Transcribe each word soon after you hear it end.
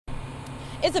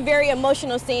It's a very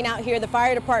emotional scene out here. The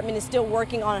fire department is still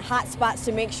working on hot spots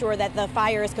to make sure that the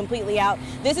fire is completely out.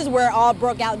 This is where it all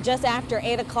broke out just after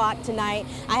 8 o'clock tonight.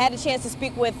 I had a chance to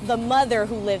speak with the mother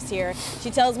who lives here.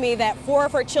 She tells me that 4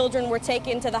 of her children were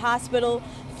taken to the hospital.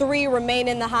 3 remain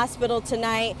in the hospital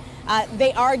tonight.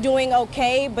 They are doing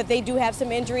okay, but they do have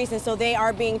some injuries, and so they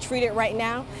are being treated right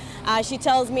now. She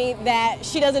tells me that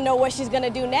she doesn't know what she's going to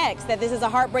do next, that this is a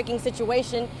heartbreaking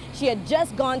situation. She had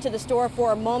just gone to the store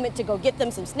for a moment to go get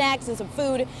them some snacks and some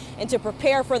food and to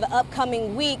prepare for the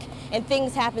upcoming week, and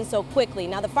things happen so quickly.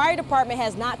 Now, the fire department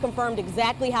has not confirmed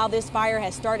exactly how this fire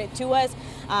has started to us,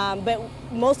 but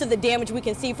most of the damage we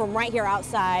can see from right here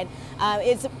outside.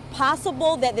 It's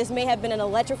possible that this may have been an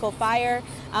electrical fire,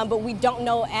 but we don't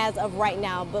know as of right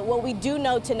now. But what we do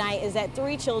know tonight is that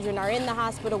 3 children are in the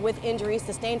hospital with injuries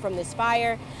sustained from this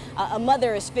fire. A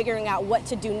mother is figuring out what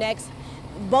to do next.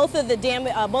 Both of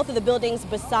the buildings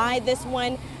beside this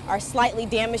one are slightly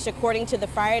damaged according to the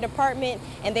fire department,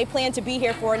 and they plan to be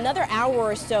here for another hour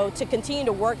or so to continue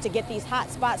to work to get these hot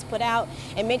spots put out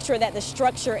and make sure that the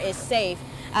structure is safe.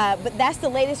 But that's the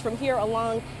latest from here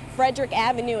along Frederick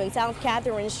Avenue and South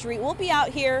Catherine Street. We'll be out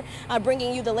here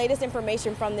bringing you the latest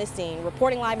information from this scene.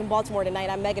 Reporting live in Baltimore tonight,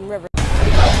 I'm Megan Rivers.